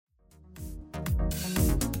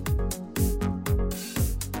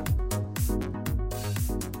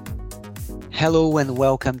Hello and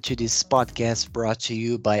welcome to this podcast brought to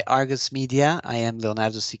you by Argus Media. I am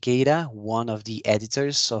Leonardo Siqueira, one of the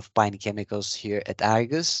editors of Pine Chemicals here at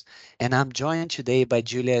Argus, and I'm joined today by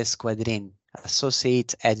Giulia Squadrin,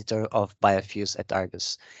 associate editor of Biofuels at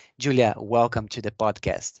Argus. Giulia, welcome to the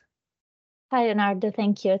podcast. Hi, Leonardo.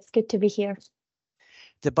 Thank you. It's good to be here.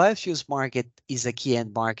 The biofuels market is a key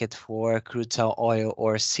end market for crude tall oil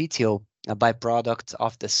or CTO, a byproduct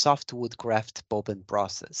of the softwood kraft pulping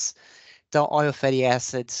process. Tall oil fatty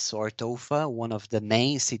acids, or TOFA, one of the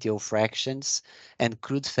main CTO fractions, and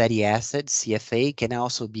crude fatty acids, CFA, can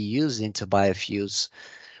also be used into biofuels.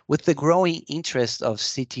 With the growing interest of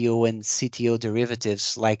CTO and CTO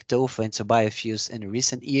derivatives like TOFA into biofuels in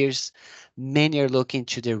recent years, many are looking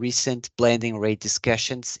to the recent blending rate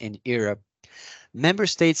discussions in Europe. Member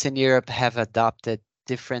states in Europe have adopted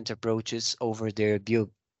different approaches over their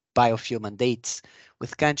biofuel mandates,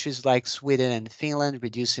 with countries like Sweden and Finland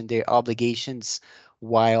reducing their obligations,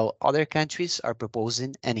 while other countries are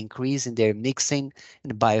proposing an increase in their mixing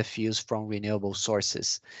in biofuels from renewable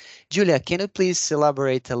sources. Giulia, can you please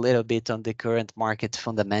elaborate a little bit on the current market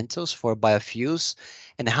fundamentals for biofuels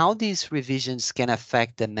and how these revisions can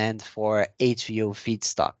affect demand for HVO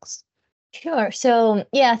feedstocks? Sure. So,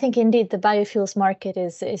 yeah, I think indeed the biofuels market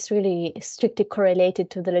is really strictly correlated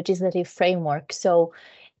to the legislative framework. So,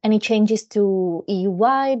 any changes to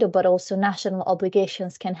EU-wide, but also national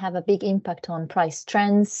obligations can have a big impact on price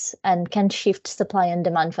trends and can shift supply and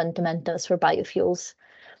demand fundamentals for biofuels.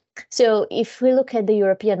 So, if we look at the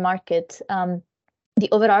European market, the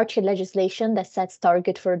overarching legislation that sets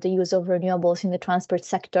target for the use of renewables in the transport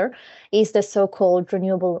sector is the so-called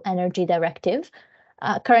Renewable Energy Directive.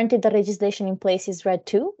 Currently, the legislation in place is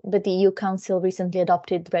RED II, but the EU Council recently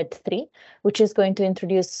adopted RED III, which is going to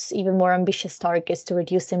introduce even more ambitious targets to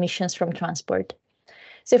reduce emissions from transport.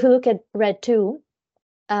 So if we look at RED II,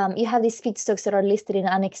 you have these feedstocks that are listed in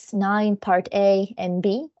Annex 9, Part A and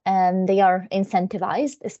B, and they are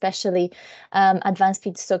incentivized, especially advanced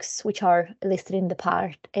feedstocks, which are listed in the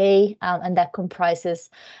Part A, and that comprises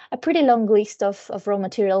a pretty long list of raw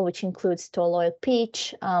material, which includes tall oil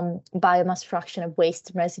pitch, biomass fraction of waste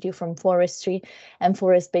and residue from forestry and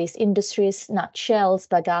forest-based industries, nut shells,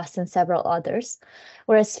 bagasse, and several others.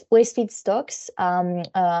 Whereas waste feedstocks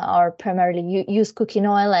are primarily used cooking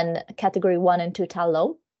oil and category 1 and 2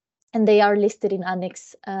 tallow, and they are listed in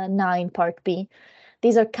Annex 9, Part B.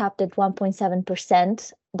 These are capped at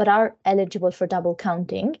 1.7%, but are eligible for double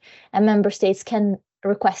counting, and member states can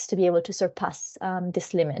request to be able to surpass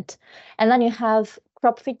this limit. And then you have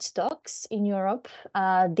crop feedstocks in Europe.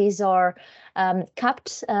 These are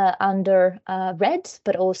capped under RED,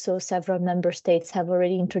 but also several member states have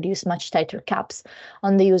already introduced much tighter caps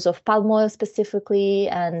on the use of palm oil specifically,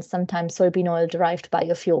 and sometimes soybean oil-derived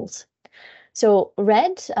biofuels. So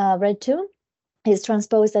RED II, is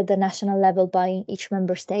transposed at the national level by each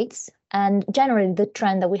member states. And generally, the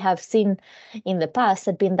trend that we have seen in the past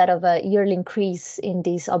had been that of a yearly increase in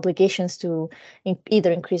these obligations to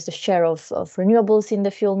either increase the share of renewables in the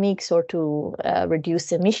fuel mix or to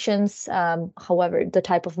reduce emissions, however, the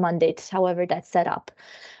type of mandate, however that's set up.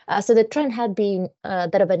 So the trend had been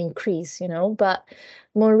that of an increase, but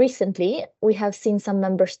more recently, we have seen some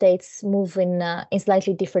member states move in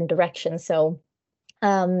slightly different directions. So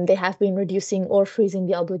they have been reducing or freezing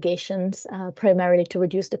the obligations, primarily to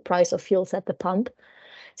reduce the price of fuels at the pump.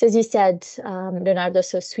 So as you said, Leonardo,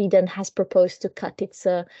 so Sweden has proposed to cut its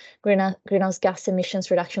greenhouse gas emissions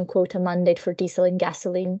reduction quota mandate for diesel and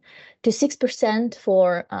gasoline to 6%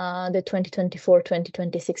 for the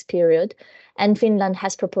 2024-2026 period. And Finland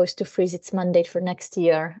has proposed to freeze its mandate for next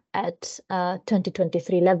year at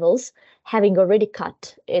 2023 levels, having already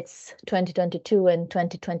cut its 2022 and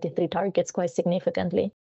 2023 targets quite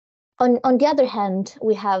significantly. On the other hand,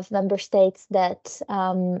 we have member states that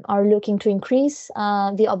are looking to increase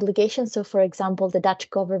the obligation. So, for example, the Dutch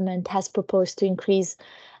government has proposed to increase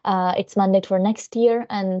its mandate for next year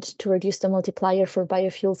and to reduce the multiplier for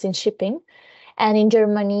biofuels in shipping. And in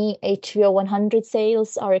Germany, HVO 100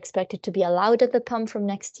 sales are expected to be allowed at the pump from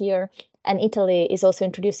next year. And Italy is also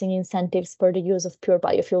introducing incentives for the use of pure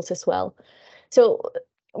biofuels as well. So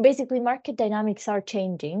basically, market dynamics are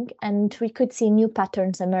changing, and we could see new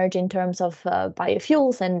patterns emerge in terms of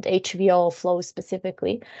biofuels and HVO flows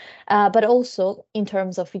specifically, but also in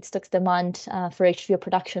terms of feedstocks demand for HVO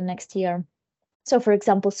production next year. So, for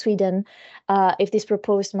example, Sweden, if this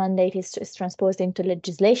proposed mandate is transposed into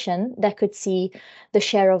legislation, that could see the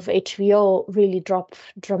share of HVO really drop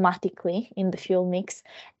dramatically in the fuel mix,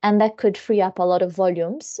 and that could free up a lot of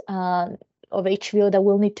volumes of HVO that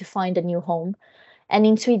will need to find a new home. And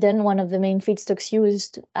in Sweden, one of the main feedstocks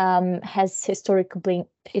used has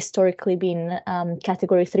historically been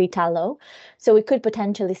category 3 tallow. So we could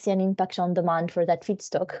potentially see an impact on demand for that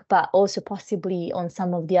feedstock, but also possibly on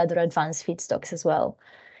some of the other advanced feedstocks as well.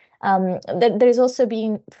 There is also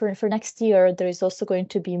being for next year, there is also going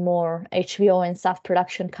to be more HVO and SAF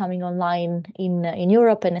production coming online in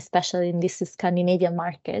Europe and especially in these Scandinavian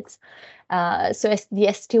markets. So as the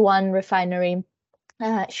ST1 refinery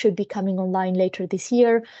should be coming online later this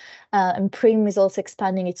year, and Prim is also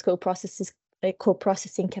expanding its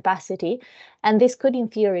co-processing capacity, and this could, in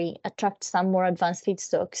theory, attract some more advanced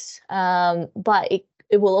feedstocks. But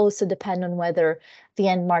it will also depend on whether the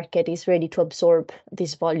end market is ready to absorb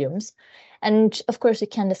these volumes. And of course, we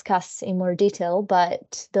can discuss in more detail,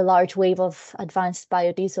 but the large wave of advanced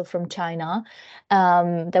biodiesel from China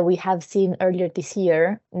that we have seen earlier this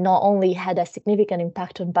year not only had a significant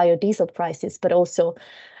impact on biodiesel prices, but also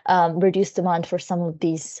reduced demand for some of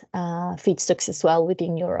these feedstocks as well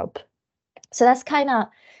within Europe. So that's kind of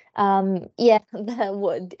a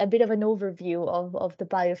bit of an overview of the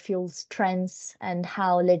biofuels trends and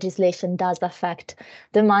how legislation does affect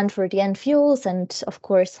demand for the end fuels, and of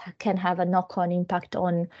course can have a knock-on impact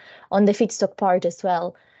on the feedstock part as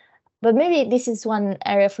well. But maybe this is one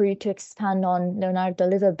area for you to expand on, Leonardo, a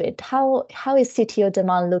little bit. How is CTO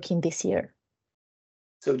demand looking this year?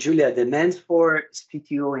 So Giulia, demand for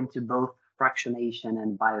CTO into both fractionation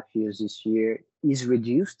and biofuels this year is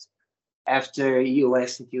reduced after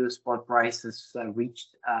US CTO spot prices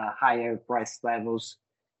reached higher price levels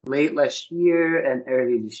late last year and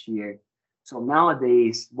early this year. So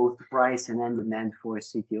nowadays, both the price and end demand for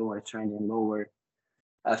CTO are trending lower.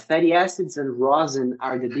 Fatty acids and rosin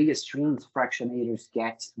are the biggest streams fractionators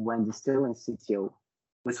get when distilling CTO.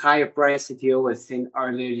 With higher price CTO as seen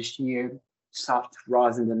earlier this year, soft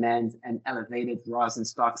rosin demand, and elevated rosin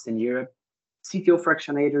stocks in Europe, CTO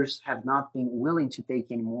fractionators have not been willing to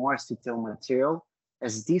take in more CTO material,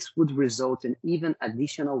 as this would result in even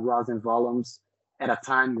additional rosin volumes at a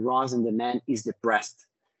time rosin demand is depressed.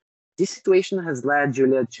 This situation has led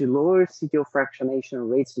Giulia to lower CTO fractionation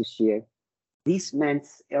rates this year. This meant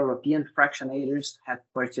European fractionators have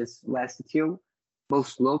purchased less CTO,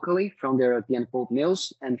 both locally from the European pulp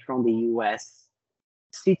mills and from the US.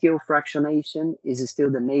 CTO fractionation is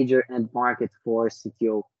still the major end market for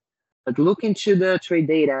CTO. But looking to the trade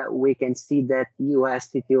data, we can see that US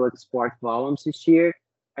CTO export volumes this year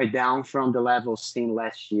are down from the levels seen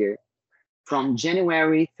last year. From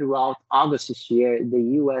January throughout August this year, the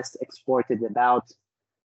US exported about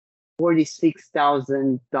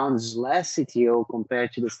 46,000 tons less CTO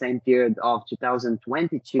compared to the same period of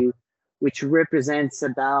 2022, which represents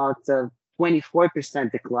about a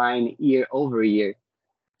 24% decline year over year.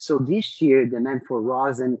 So this year, demand for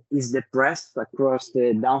rosin is depressed across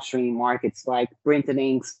the downstream markets like printing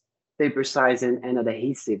inks, paper size, and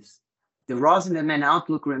adhesives. The rosin demand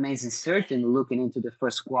outlook remains uncertain looking into the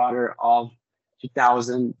first quarter of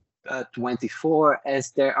 2024,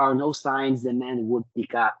 as there are no signs demand would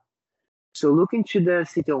pick up. So looking to the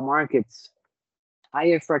CTO markets,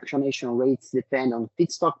 higher fractionation rates depend on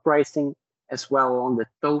feedstock pricing as well on the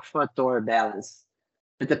TOFA-TOR balance.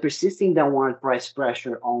 But the persisting downward price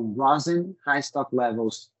pressure on rosin, high stock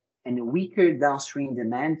levels, and weaker downstream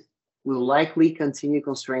demand will likely continue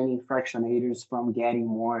constraining fractionators from getting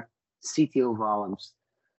more CTO volumes.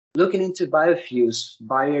 Looking into biofuels,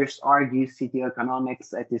 buyers argue CTO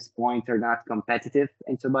economics at this point are not competitive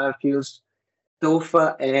into biofuels.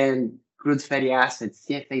 TOFA and crude fatty acids,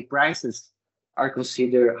 CFA prices, are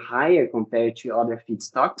considered higher compared to other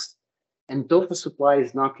feedstocks, and TOFA supply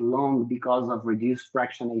is not long because of reduced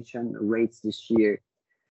fractionation rates this year.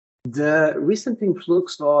 The recent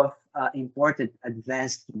influx of imported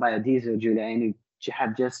advanced biodiesel, Giulia, and you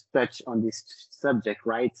have just touched on this subject,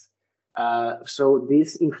 right? So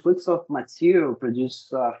this influx of material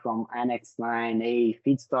produced from Annex 9A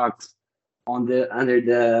feedstocks under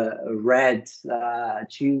the RED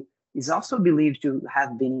II is also believed to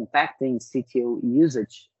have been impacting CTO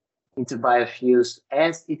usage into biofuels,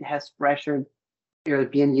 as it has pressured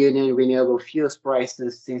European Union renewable fuels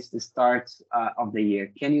prices since the start of the year.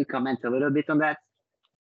 Can you comment a little bit on that?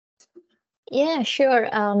 Yeah, sure.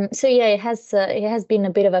 So yeah, it has been a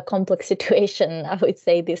bit of a complex situation, I would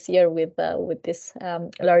say, this year with this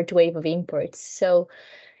large wave of imports. So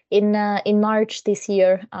in March this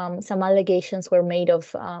year, some allegations were made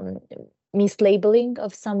of mislabeling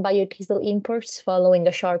of some biodiesel imports following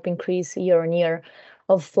a sharp increase year on year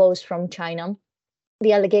of flows from China.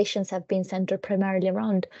 The allegations have been centered primarily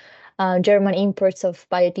around German imports of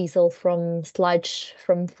biodiesel from sludge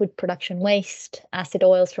from food production waste, acid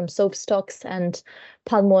oils from soap stocks, and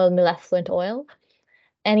palm oil mill effluent oil.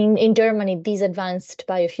 And in Germany, these advanced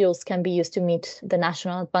biofuels can be used to meet the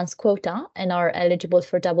national advanced quota and are eligible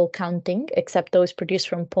for double counting, except those produced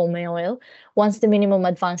from palm oil, once the minimum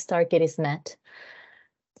advanced target is met.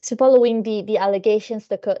 So following the allegations,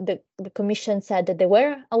 the Commission said that they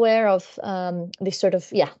were aware of this sort of,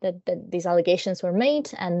 that these allegations were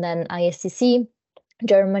made, and then ISCC,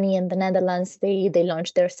 Germany and the Netherlands, they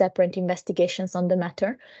launched their separate investigations on the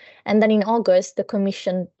matter. And then in August, the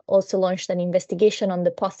Commission also launched an investigation on the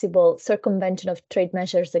possible circumvention of trade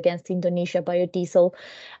measures against Indonesia biodiesel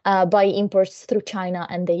by imports through China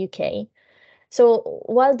and the UK. So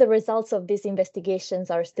while the results of these investigations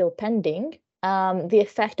are still pending, the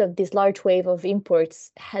effect of this large wave of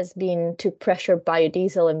imports has been to pressure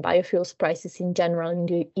biodiesel and biofuels prices in general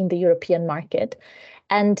in the European market.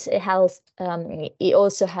 And it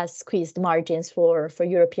also has squeezed margins for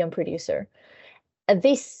European producer.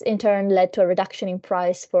 This in turn led to a reduction in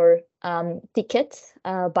price for tickets,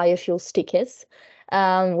 biofuels tickets,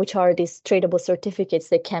 which are these tradable certificates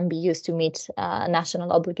that can be used to meet a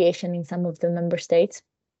national obligation in some of the member states.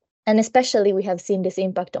 And especially we have seen this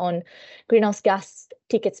impact on greenhouse gas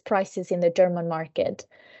tickets prices in the German market.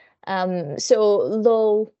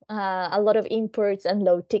 So a lot of imports and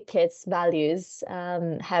low tickets values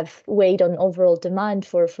have weighed on overall demand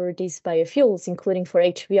for these biofuels, including for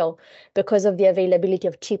HVO, because of the availability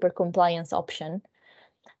of cheaper compliance option.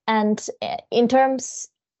 And in terms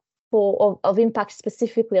of impact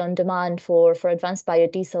specifically on demand for advanced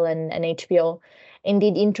biodiesel and HVO,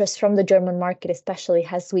 indeed, interest from the German market especially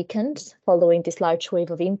has weakened following this large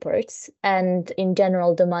wave of imports. And in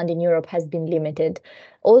general, demand in Europe has been limited,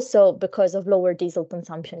 also because of lower diesel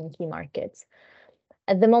consumption in key markets.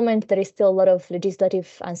 At the moment, there is still a lot of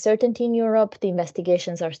legislative uncertainty in Europe. The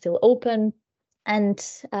investigations are still open. And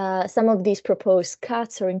some of these proposed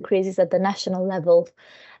cuts or increases at the national level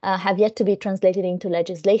have yet to be translated into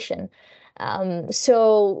legislation.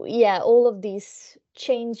 So all of these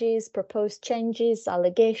changes, proposed changes,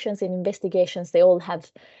 allegations and investigations, they all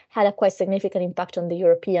have had a quite significant impact on the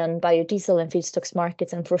European biodiesel and feedstocks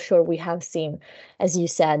markets. And for sure, we have seen, as you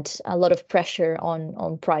said, a lot of pressure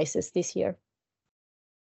on prices this year.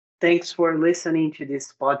 Thanks for listening to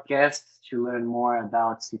this podcast. To learn more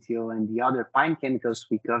about CTO and the other fine chemicals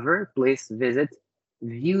we cover, please visit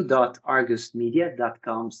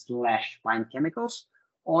view.argusmedia.com/finechemicals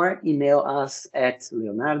or email us at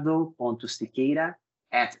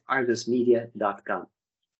leonardo.siqueira@argusmedia.com.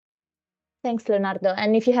 Thanks, Leonardo.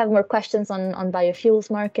 And if you have more questions on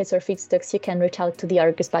biofuels markets or feedstocks, you can reach out to the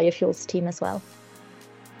Argus Biofuels team as well.